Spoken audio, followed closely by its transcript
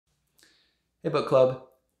Hey Book Club,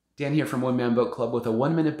 Dan here from One Man Book Club with a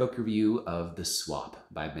 1-minute book review of The Swap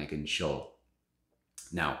by Megan Shull.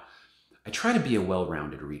 Now, I try to be a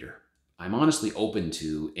well-rounded reader. I'm honestly open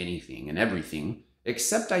to anything and everything,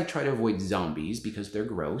 except I try to avoid zombies because they're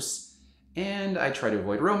gross, and I try to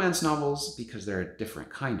avoid romance novels because they're a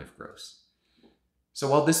different kind of gross. So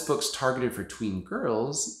while this book's targeted for tween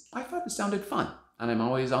girls, I thought it sounded fun, and I'm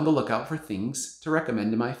always on the lookout for things to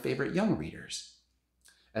recommend to my favorite young readers.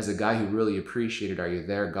 As a guy who really appreciated Are You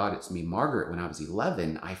There, God, It's Me, Margaret when I was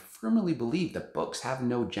 11, I firmly believe that books have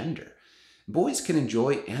no gender. Boys can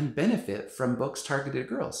enjoy and benefit from books targeted at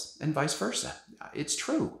girls, and vice versa. It's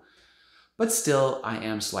true. But still, I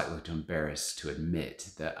am slightly too embarrassed to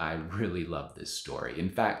admit that I really love this story. In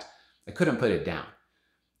fact, I couldn't put it down.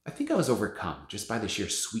 I think I was overcome just by the sheer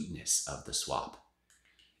sweetness of The Swap.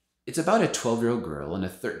 It's about a 12-year-old girl and a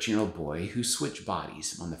 13-year-old boy who switch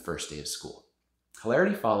bodies on the first day of school.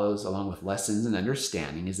 Hilarity follows, along with lessons and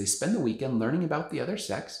understanding, as they spend the weekend learning about the other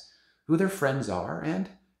sex, who their friends are, and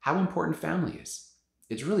how important family is.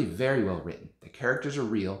 It's really very well written. The characters are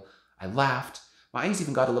real. I laughed. My eyes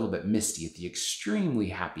even got a little bit misty at the extremely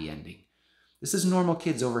happy ending. This is normal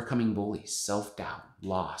kids overcoming bullies, self-doubt,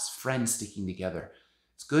 loss, friends sticking together.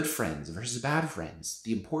 It's good friends versus bad friends,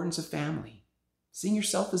 the importance of family, seeing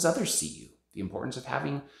yourself as others see you, the importance of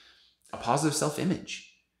having a positive self-image.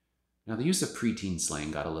 Now, the use of preteen slang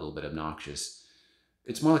got a little bit obnoxious.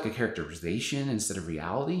 It's more like a characterization instead of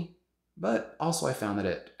reality, but also I found that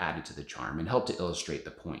it added to the charm and helped to illustrate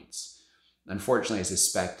the points. Unfortunately, I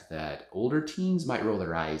suspect that older teens might roll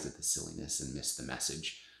their eyes at the silliness and miss the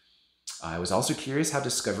message. I was also curious how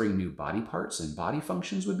discovering new body parts and body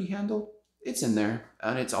functions would be handled. It's in there,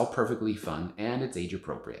 and it's all perfectly fun, and it's age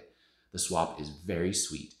appropriate. The Swap is very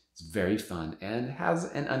sweet, it's very fun, and has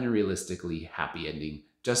an unrealistically happy ending,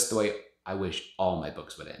 just the way I wish all my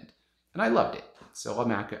books would end. And I loved it, so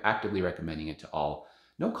I'm actively recommending it to all.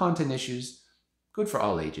 No content issues, good for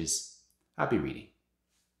all ages. Happy reading.